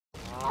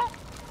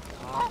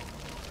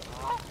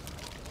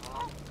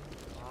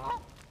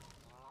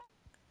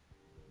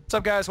What's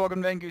up, guys?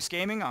 Welcome to TFGoose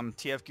Gaming. I'm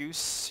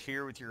TFGoose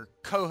here with your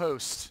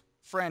co-host,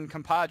 friend,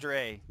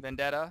 compadre,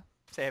 Vendetta.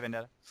 Say hey,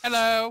 Vendetta.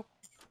 Hello.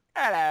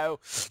 Hello.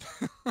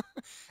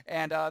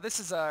 And this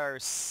is our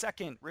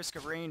second Risk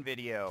of Rain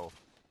video,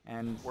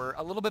 and we're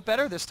a little bit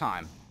better this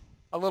time.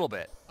 A little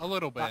bit. A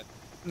little bit.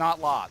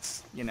 Not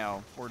lots. You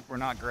know, we're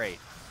not great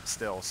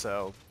still.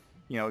 So,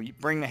 you know, you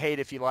bring the hate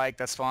if you like.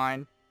 That's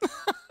fine.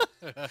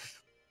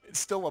 It's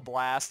still a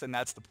blast, and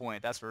that's the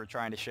point. That's what we're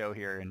trying to show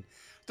here, and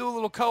do a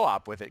little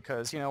co-op with it,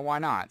 because, you know, why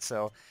not?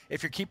 So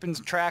if you're keeping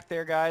track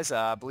there, guys,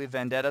 I believe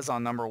Vendetta's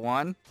on number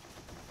 1,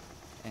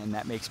 and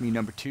that makes me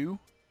number 2.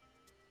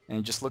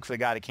 And just look for the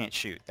guy that can't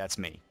shoot. That's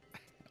me.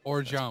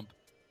 Or jump.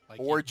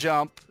 Or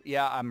jump.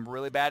 Yeah, I'm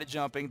really bad at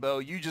jumping, though.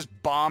 You just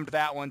bombed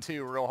that one,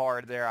 too, real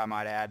hard there, I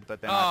might add.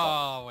 But then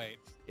wait.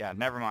 Yeah,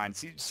 never mind.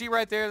 See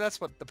right there? That's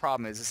what the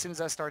problem is. As soon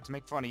as I start to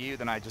make fun of you,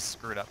 then I just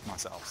screwed up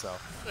myself, so...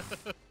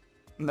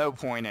 No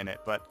point in it,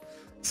 but...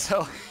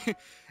 So,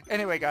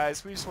 anyway,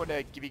 guys, we just want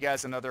to give you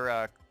guys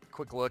another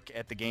quick look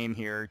at the game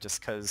here, just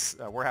because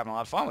we're having a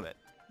lot of fun with it.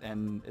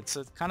 And it's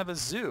kind of a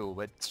zoo,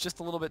 but it's just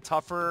a little bit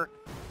tougher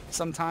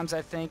sometimes,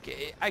 I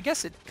think. I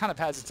guess it kind of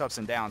has its ups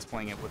and downs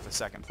playing it with a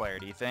second player,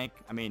 do you think?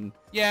 I mean...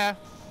 Yeah.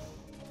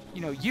 You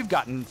know, you've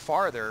gotten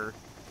farther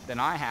than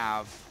I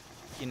have,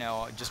 you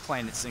know, just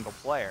playing it single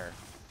player.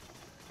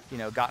 You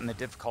know, gotten the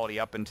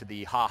difficulty up into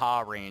the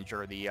haha range,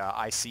 or the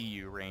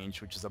ICU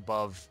range, which is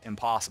above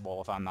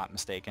impossible, if I'm not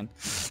mistaken.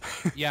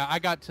 Yeah, I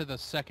got to the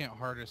second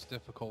hardest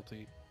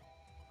difficulty.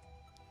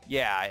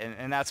 Yeah,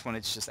 and that's when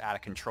it's just out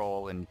of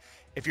control, and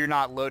if you're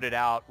not loaded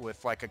out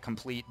with like a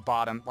complete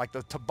bottom, like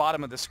the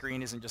bottom of the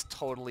screen isn't just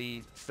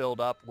totally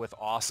filled up with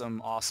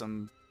awesome,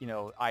 you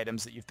know,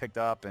 items that you've picked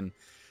up, and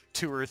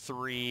 2 or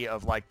 3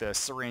 of like the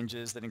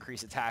syringes that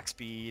increase attack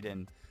speed,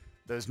 and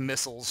those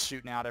missiles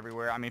shooting out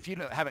everywhere. I mean, if you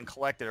haven't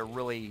collected a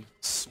really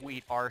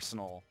sweet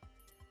arsenal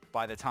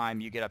by the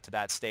time you get up to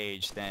that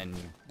stage, then,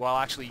 well,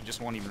 actually, you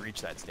just won't even reach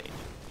that stage,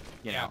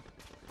 you know?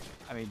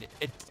 I mean,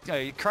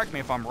 correct me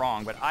if I'm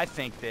wrong, but I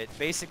think that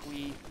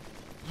basically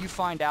you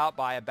find out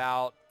by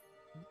about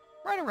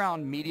right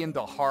around medium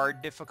to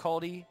hard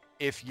difficulty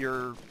if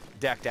you're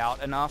decked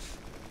out enough.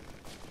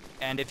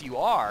 And if you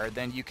are,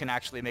 then you can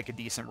actually make a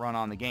decent run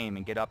on the game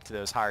and get up to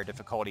those higher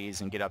difficulties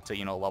and get up to,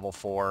 you know, level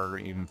 4 or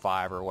even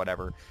 5 or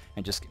whatever,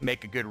 and just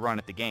make a good run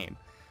at the game.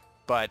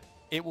 But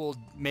it will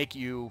make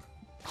you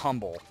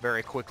humble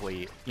very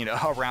quickly, you know,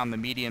 around the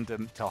medium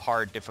to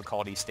hard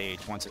difficulty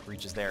stage once it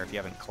reaches there, if you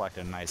haven't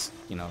collected a nice,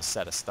 you know,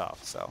 set of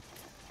stuff. So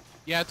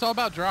yeah, it's all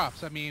about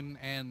drops. I mean,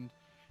 and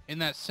in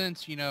that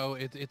sense, you know,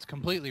 it's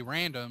completely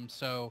random,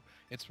 so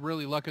it's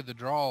really luck of the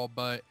draw,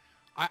 but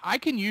I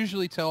can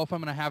usually tell if I'm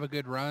going to have a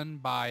good run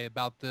by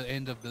about the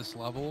end of this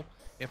level,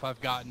 if I've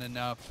gotten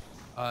enough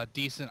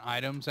decent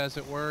items, as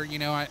it were. You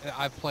know,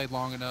 I've played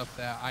long enough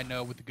that I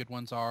know what the good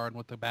ones are and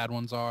what the bad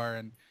ones are,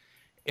 and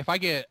if I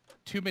get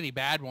too many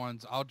bad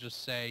ones, I'll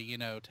just say, you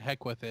know, to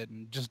heck with it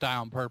and just die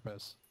on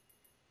purpose.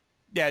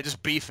 Yeah,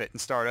 just beef it and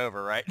start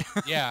over, right?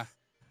 Yeah.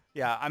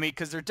 Yeah, I mean,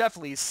 because there are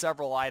definitely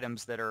several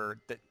items that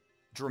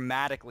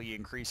dramatically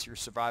increase your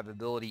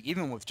survivability,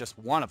 even with just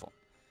one of them.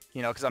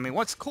 You know, because, I mean,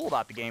 what's cool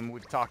about the game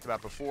we've talked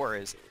about before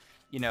is,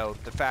 you know,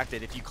 the fact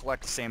that if you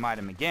collect the same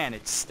item again,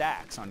 it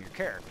stacks on your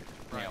character,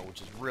 you know,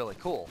 which is really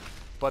cool.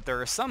 But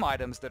there are some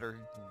items that are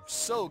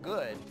so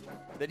good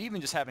that even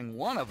just having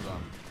one of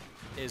them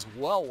is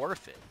well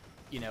worth it,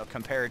 you know,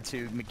 compared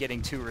to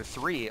getting 2 or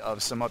 3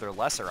 of some other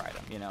lesser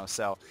item, you know.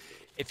 So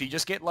if you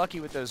just get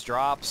lucky with those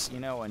drops, you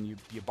know, and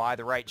you buy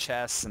the right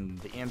chests and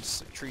the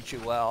imps treat you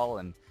well,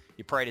 and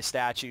you pray to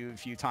statue a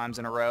few times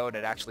in a row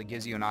that actually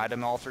gives you an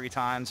item all 3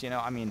 times, you know,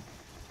 I mean,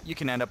 you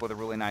can end up with a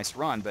really nice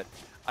run. But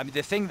I mean,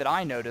 the thing that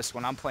I noticed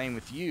when I'm playing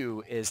with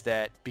you is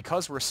that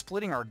because we're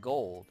splitting our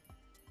gold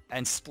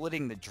and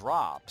splitting the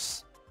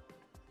drops,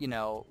 you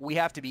know, we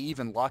have to be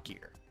even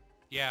luckier.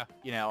 Yeah.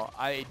 You know,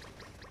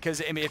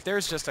 because I mean, if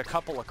there's just a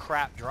couple of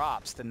crap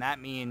drops, then that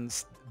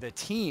means the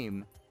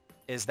team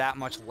is that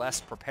much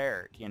less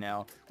prepared, you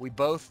know. We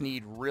both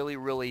need really,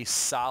 really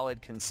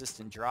solid,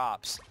 consistent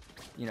drops.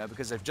 You know,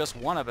 because if just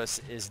one of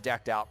us is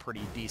decked out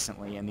pretty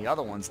decently and the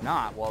other one's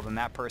not, well, then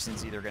that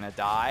person's either going to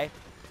die,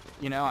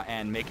 you know,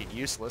 and make it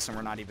useless, and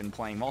we're not even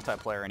playing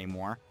multiplayer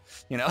anymore,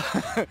 you know.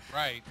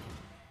 Right.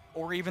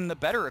 Or even the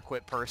better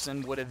equipped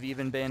person would have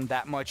even been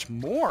that much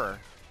more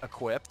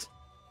equipped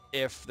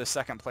if the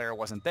second player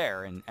wasn't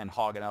there and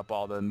hogging up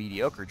all the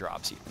mediocre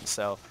drops even.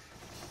 So,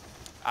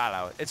 I don't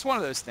know. It's one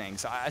of those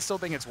things. I still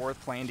think it's worth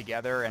playing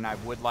together, and I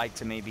would like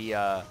to maybe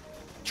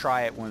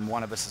try it when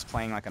one of us is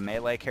playing like a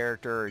melee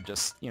character, or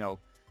just, you know,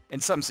 in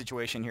some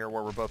situation here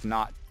where we're both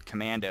not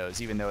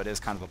commandos, even though it is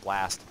kind of a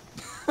blast.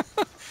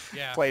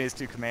 Yeah. Playing as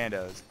 2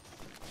 commandos.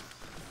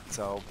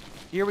 So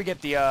here we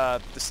get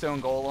the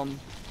stone golem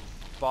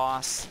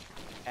boss,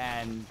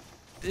 and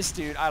this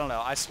dude, I don't know,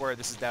 I swear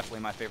this is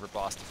definitely my favorite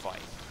boss to fight.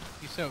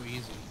 He's so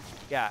easy.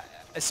 Yeah,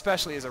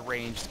 especially as a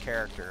ranged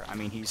character. I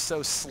mean, he's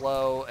so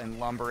slow and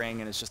lumbering,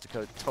 and it's just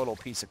a total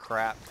piece of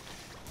crap.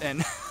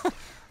 And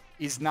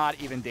he's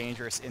not even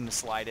dangerous in the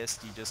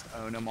slightest. You just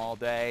own him all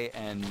day,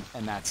 and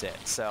that's it.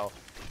 So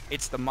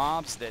it's the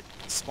mobs that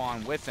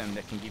spawn with him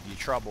that can give you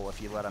trouble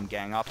if you let them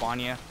gang up on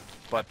you.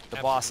 But the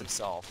boss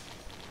himself,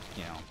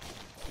 you know,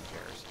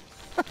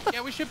 who cares?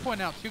 Yeah, we should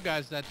point out too,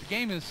 guys, that the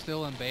game is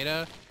still in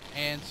beta,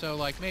 and so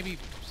like maybe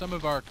some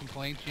of our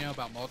complaints, you know,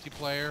 about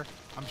multiplayer,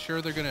 I'm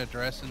sure they're going to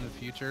address in the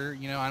future.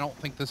 You know, I don't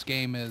think this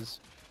game is.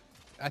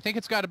 I think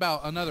it's got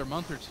about another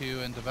month or two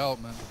in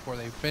development before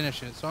they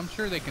finish it, so I'm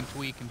sure they can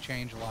tweak and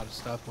change a lot of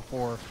stuff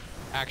before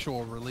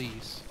actual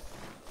release.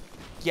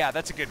 Yeah,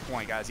 that's a good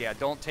point, guys. Yeah,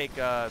 don't take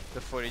the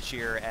footage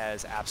here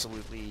as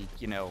absolutely,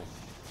 you know,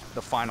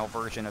 the final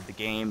version of the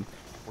game.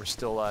 We're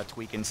still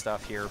tweaking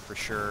stuff here for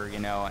sure, you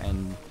know,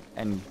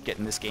 and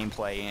getting this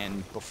gameplay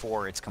in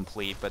before it's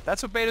complete. But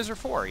that's what betas are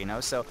for, you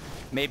know, so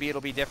maybe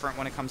it'll be different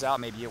when it comes out,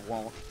 maybe it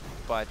won't.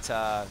 But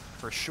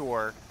for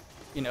sure,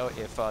 you know,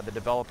 if the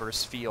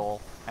developers feel,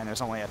 and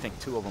there's only, I think,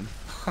 2 of them,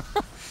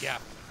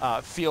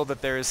 yeah, feel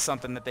that there's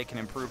something that they can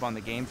improve on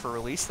the game for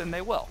release, then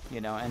they will,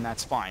 you know, and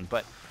that's fine.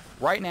 But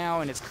right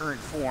now, in its current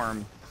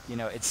form, you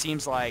know, it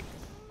seems like,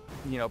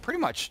 you know, pretty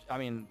much, I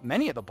mean,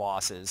 many of the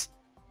bosses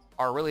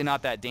are really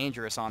not that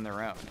dangerous on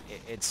their own.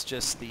 It's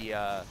just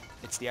the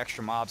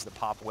extra mobs that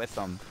pop with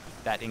them,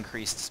 that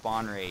increased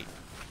spawn rate,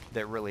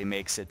 that really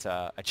makes it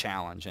a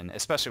challenge, and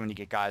especially when you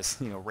get guys,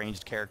 you know,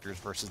 ranged characters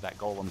versus that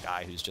golem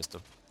guy who's just a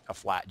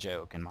flat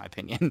joke, in my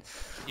opinion.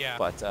 Yeah.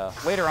 But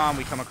later on,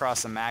 we come across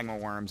some magma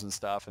worms and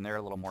stuff, and they're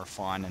a little more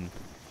fun.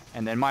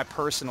 And then my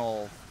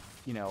personal,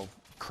 you know,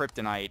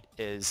 kryptonite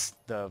is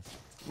the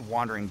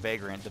wandering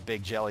vagrant, the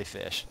big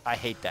jellyfish. I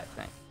hate that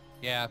thing.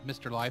 Yeah,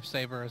 Mr.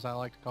 Lifesaver, as I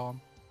like to call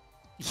him.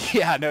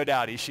 Yeah, no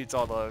doubt. He shoots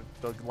all the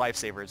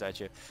lifesavers at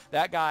you.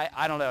 That guy,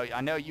 I don't know.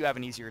 I know you have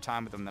an easier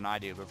time with him than I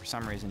do, but for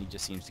some reason he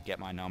just seems to get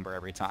my number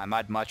every time.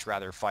 I'd much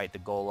rather fight the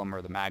golem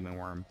or the magma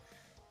worm.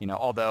 You know,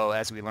 although,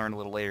 as we learned a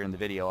little later in the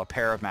video, a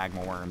pair of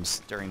magma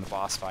worms during the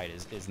boss fight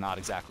is not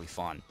exactly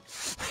fun.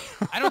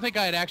 I don't think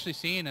I had actually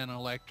seen an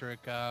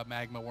electric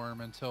magma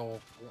worm until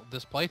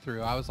this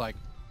playthrough. I was like,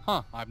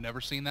 huh, I've never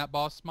seen that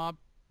boss mob.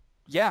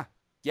 Yeah.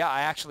 Yeah,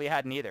 I actually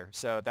hadn't either,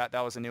 so that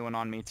was a new one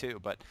on me too.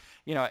 But,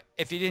 you know,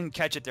 if you didn't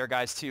catch it there,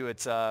 guys, too,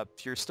 it's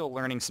if you're still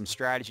learning some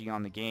strategy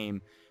on the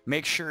game,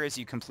 make sure as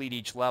you complete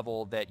each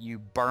level that you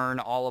burn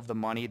all of the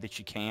money that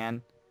you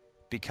can,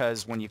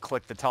 because when you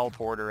click the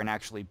teleporter and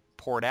actually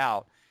port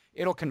out,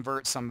 it'll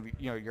convert some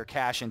of, you know, your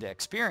cash into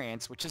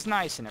experience, which is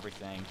nice and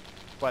everything,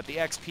 but the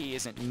XP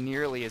isn't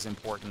nearly as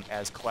important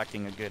as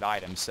collecting a good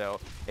item. So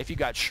if you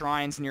got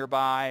shrines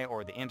nearby,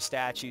 or the imp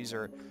statues,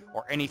 or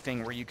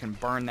anything where you can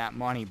burn that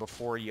money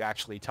before you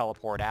actually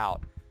teleport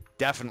out,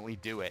 definitely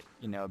do it,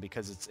 you know,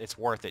 because it's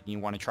worth it. And you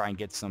want to try and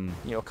get some,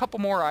 you know, a couple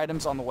more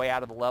items on the way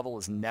out of the level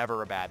is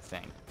never a bad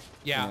thing.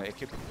 Yeah. You know, it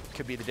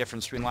could be the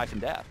difference between life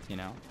and death, you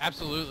know.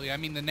 Absolutely. I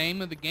mean, the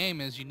name of the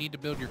game is you need to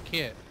build your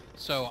kit.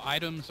 So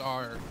items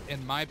are,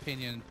 in my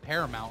opinion,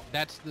 paramount.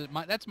 That's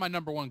my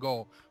number one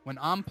goal. When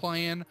I'm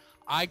playing,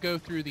 I go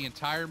through the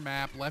entire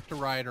map, left to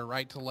right or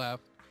right to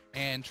left,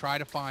 and try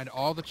to find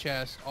all the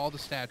chests, all the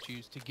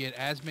statues, to get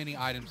as many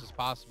items as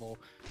possible,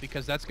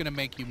 because that's going to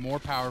make you more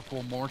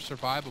powerful, more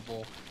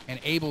survivable, and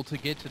able to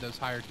get to those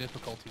higher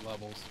difficulty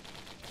levels.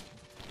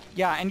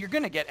 Yeah, and you're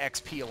going to get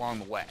XP along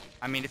the way.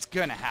 I mean, it's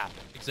going to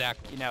happen.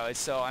 Exactly. You know,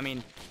 so, I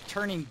mean,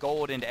 turning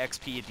gold into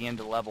XP at the end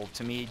of the level,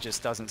 to me,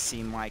 just doesn't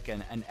seem like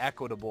an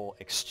equitable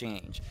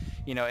exchange.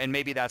 You know, and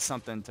maybe that's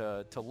something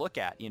to look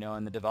at, you know,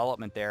 in the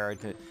development there,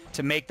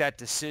 to make that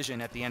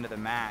decision at the end of the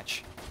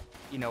match,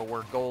 you know,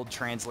 where gold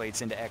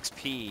translates into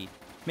XP,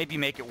 maybe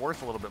make it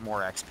worth a little bit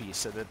more XP,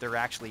 so that there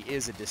actually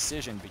is a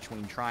decision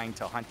between trying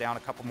to hunt down a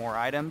couple more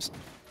items,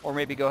 or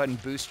maybe go ahead and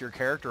boost your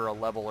character a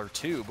level or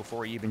 2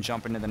 before you even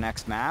jump into the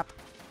next map.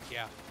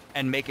 Yeah.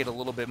 And make it a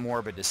little bit more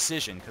of a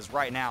decision, because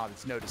right now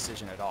it's no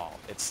decision at all.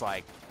 It's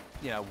like,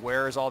 you know,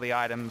 where's all the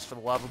items? For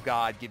the love of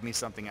God, give me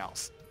something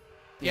else.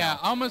 Yeah,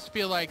 I almost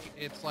feel like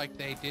it's like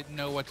they didn't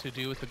know what to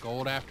do with the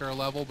gold after a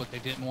level, but they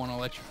didn't want to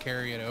let you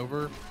carry it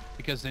over,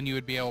 because then you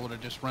would be able to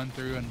just run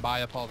through and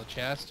buy up all the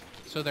chests.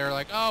 So they're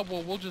like, oh,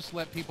 well, we'll just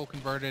let people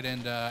convert it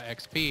into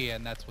XP,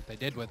 and that's what they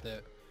did with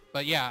it.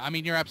 But yeah, I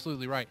mean, you're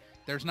absolutely right.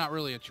 There's not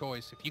really a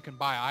choice. If you can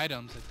buy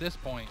items at this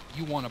point,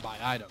 you want to buy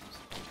items.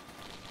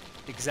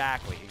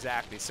 Exactly.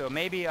 So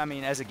maybe, I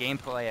mean, as a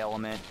gameplay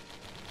element,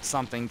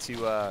 something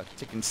to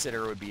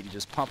consider would be to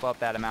just pump up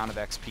that amount of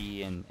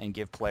XP and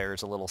give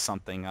players a little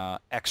something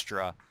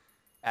extra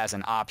as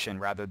an option,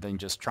 rather than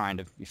just trying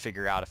to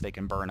figure out if they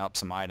can burn up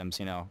some items,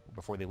 you know,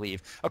 before they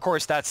leave. Of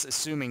course, that's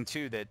assuming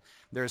too that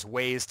there's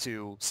ways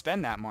to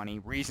spend that money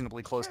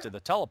reasonably close to the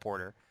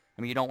teleporter.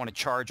 I mean, you don't want to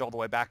charge all the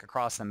way back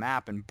across the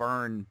map and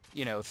burn,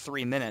 you know,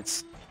 3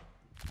 minutes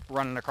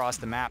running across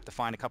the map to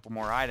find a couple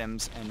more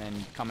items and then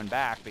coming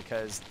back,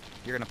 because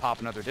you're going to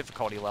pop another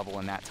difficulty level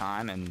in that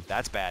time, and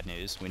that's bad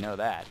news. We know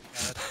that. Yeah,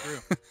 that's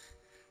true.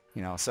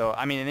 You know, so,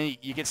 I mean, and then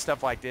you get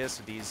stuff like this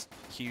with these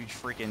huge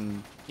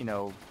freaking, you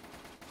know,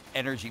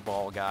 energy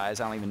ball guys.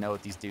 I don't even know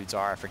what these dudes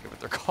are. I forget what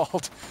they're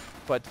called.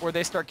 But where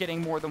they start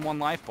getting more than one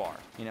life bar.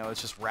 You know,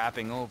 it's just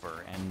wrapping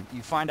over. And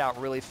you find out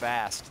really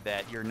fast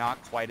that you're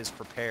not quite as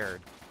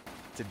prepared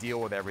to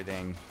deal with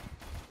everything,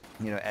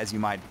 you know, as you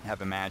might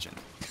have imagined.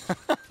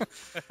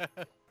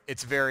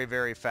 It's very,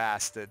 very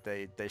fast that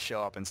they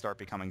show up and start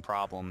becoming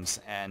problems.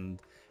 And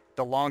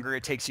the longer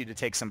it takes you to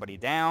take somebody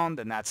down,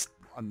 then that's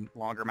a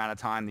longer amount of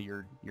time that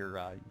you're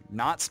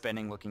not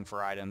spending looking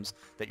for items,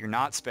 that you're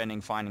not spending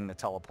finding the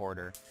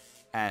teleporter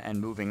and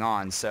moving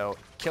on. So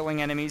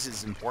killing enemies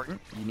is important.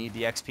 You need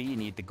the XP, you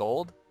need the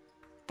gold.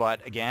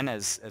 But again,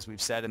 as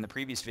we've said in the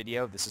previous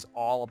video, this is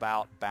all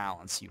about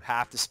balance. You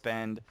have to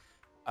spend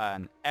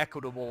an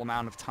equitable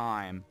amount of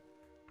time,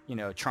 you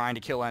know, trying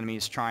to kill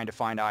enemies, trying to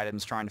find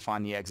items, trying to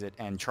find the exit,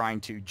 and trying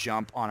to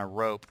jump on a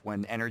rope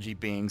when energy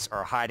beings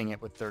are hiding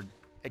it with their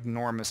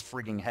enormous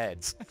frigging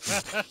heads.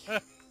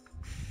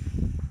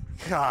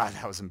 God,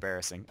 that was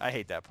embarrassing. I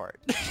hate that part.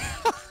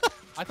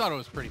 I thought it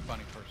was pretty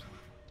funny personally.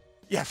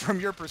 Yeah, from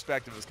your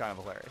perspective, it was kind of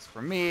hilarious.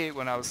 For me,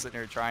 when I was sitting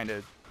here trying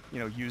to, you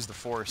know, use the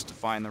force to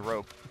find the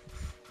rope,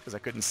 because I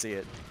couldn't see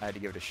it, I had to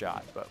give it a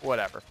shot, but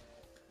whatever.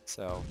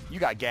 So, you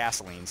got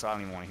gasoline, so I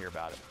don't even want to hear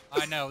about it.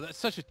 I know, that's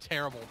such a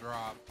terrible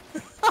drop.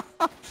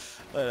 I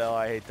know,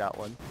 I hate that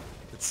one.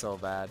 It's so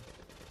bad.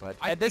 But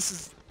this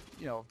is,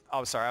 you know,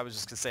 oh, sorry, I was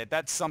just going to say,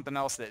 that's something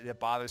else that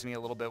bothers me a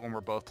little bit when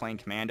we're both playing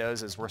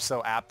Commandos, is we're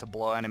so apt to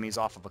blow enemies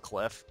off of a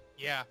cliff.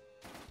 Yeah.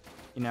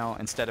 You know,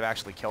 instead of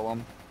actually kill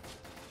them.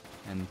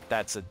 And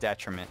that's a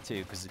detriment,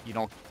 too, because you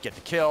don't get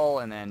the kill,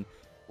 and then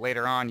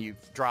later on you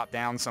drop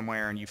down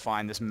somewhere and you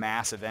find this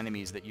massive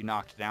enemies that you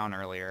knocked down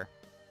earlier,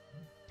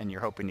 and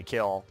you're hoping to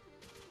kill.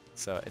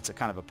 So it's a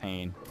kind of a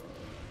pain.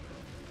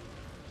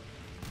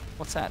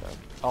 What's that?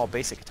 Oh,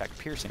 basic attack,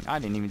 piercing. I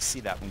didn't even see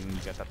that when you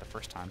got that the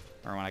first time,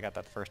 or when I got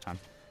that the first time.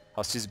 I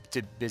was just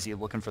too busy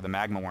looking for the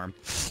magma worm.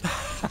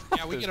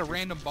 Yeah, we get a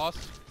random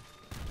boss,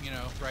 you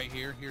know, right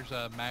here. Here's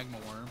a magma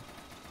worm.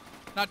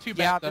 Not too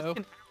bad, though.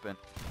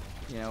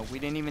 You know, we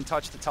didn't even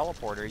touch the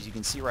teleporter. As you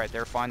can see right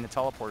there, find the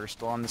teleporter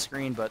still on the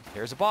screen, but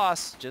there's a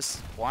boss.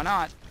 Just, why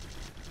not?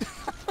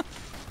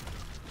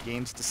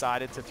 Games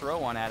decided to throw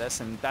one at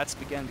us, and that's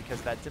again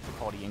because that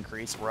difficulty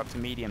increase. We're up to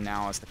medium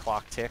now as the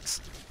clock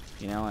ticks,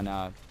 you know, and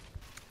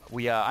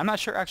I'm not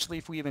sure actually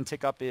if we even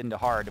tick up into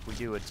hard. If we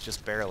do, it's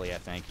just barely, I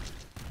think.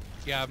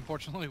 Yeah,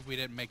 unfortunately, we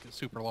didn't make it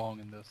super long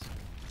in this.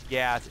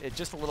 Yeah,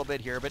 just a little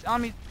bit here, but I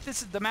mean,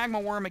 this is the magma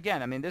worm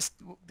again. I mean, the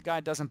guy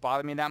doesn't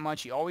bother me that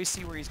much. You always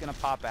see where he's going to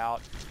pop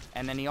out,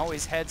 and then he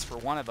always heads for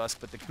one of us,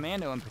 but the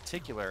commando in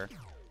particular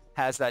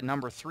has that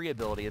number 3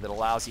 ability that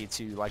allows you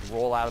to like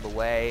roll out of the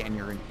way, and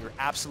you're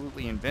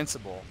absolutely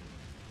invincible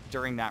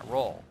during that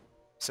roll.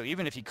 So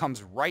even if he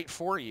comes right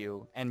for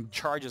you and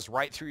charges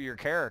right through your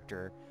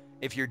character,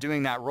 if you're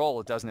doing that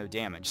roll, it does no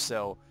damage.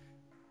 So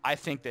I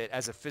think that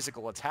as a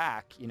physical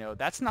attack, you know,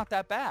 that's not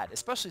that bad,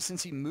 especially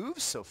since he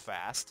moves so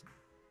fast.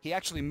 He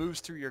actually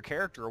moves through your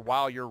character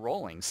while you're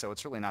rolling, so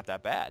it's really not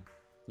that bad,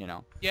 you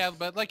know? Yeah,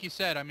 but like you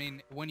said, I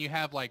mean, when you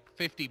have like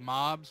 50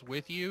 mobs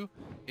with you,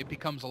 it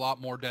becomes a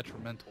lot more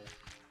detrimental.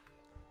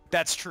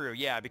 That's true,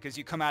 yeah, because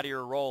you come out of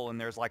your roll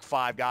and there's like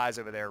 5 guys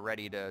over there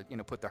ready to, you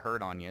know, put the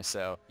hurt on you,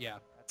 so yeah,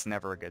 that's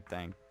never a good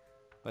thing.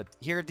 But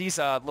here, these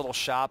little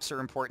shops are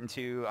important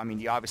too. I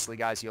mean, obviously,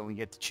 guys, you only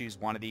get to choose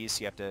one of these,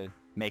 so you have to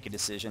make a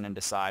decision and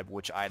decide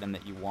which item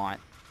that you want.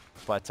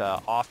 But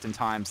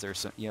oftentimes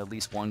there's, you know, at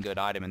least one good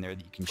item in there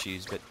that you can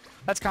choose. But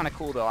that's kind of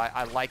cool, though.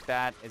 I like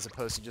that as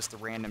opposed to just a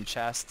random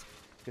chest,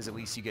 because at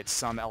least you get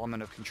some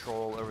element of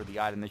control over the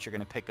item that you're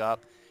going to pick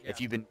up. Yeah.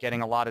 If you've been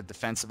getting a lot of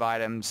defensive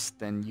items,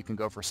 then you can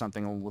go for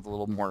something with a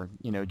little more,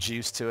 you know,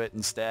 juice to it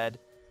instead,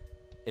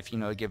 if, you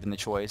know, given the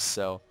choice.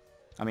 So,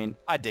 I mean,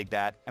 I dig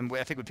that. And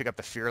I think we pick up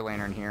the Fear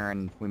Lantern here,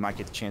 and we might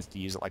get the chance to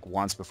use it like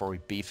once before we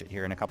beef it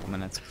here in a couple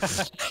minutes.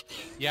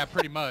 Yeah,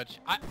 pretty much.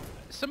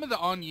 Some of the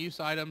on-use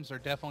items are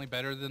definitely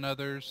better than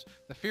others.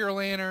 The Fear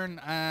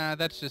Lantern,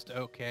 that's just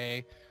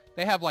okay.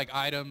 They have like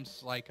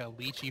items like a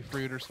lychee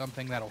fruit or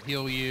something that'll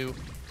heal you,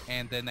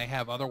 and then they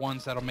have other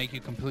ones that'll make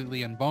you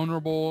completely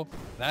invulnerable.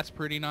 That's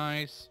pretty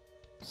nice.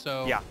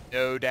 So yeah,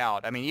 no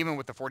doubt. I mean, even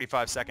with the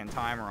 45-second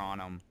timer on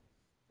them,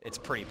 it's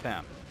pretty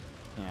pimp.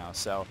 You know,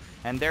 so,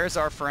 and there's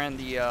our friend,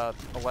 the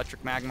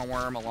electric magma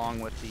worm,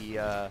 along with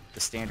the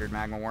standard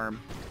magma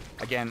worm.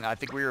 Again, I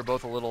think we were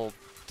both a little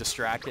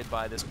distracted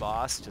by this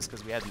boss just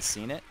because we hadn't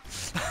seen it.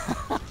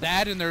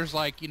 That, and there's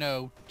like, you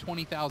know,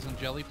 20,000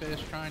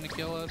 jellyfish trying to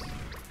kill us.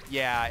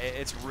 Yeah,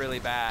 it's really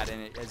bad,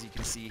 and as you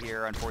can see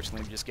here,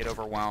 unfortunately, we just get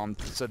overwhelmed.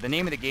 So the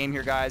name of the game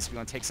here, guys, if you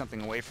want to take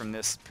something away from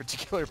this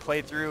particular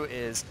playthrough,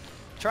 is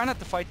try not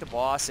to fight the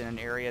boss in an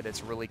area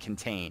that's really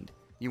contained.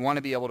 You want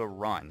to be able to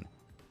run.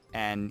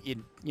 And it,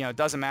 you know, it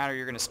doesn't matter.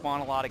 You're going to spawn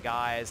a lot of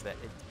guys,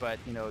 but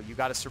you know, you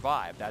got to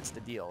survive. That's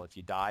the deal. If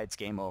you die, it's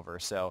game over.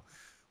 So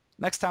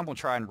next time we'll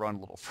try and run a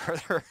little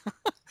further.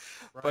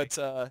 Right.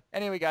 But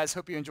anyway, guys,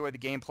 hope you enjoyed the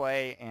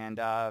gameplay, and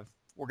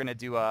we're going to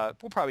do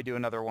we'll probably do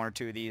another 1 or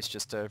 2 of these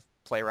just to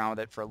play around with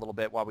it for a little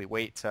bit while we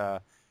wait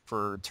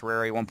for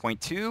Terraria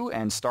 1.2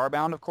 and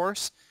Starbound, of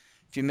course.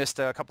 If you missed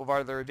a couple of our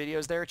other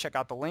videos there, check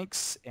out the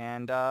links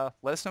and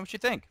let us know what you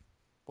think.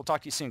 We'll talk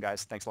to you soon,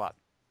 guys. Thanks a lot.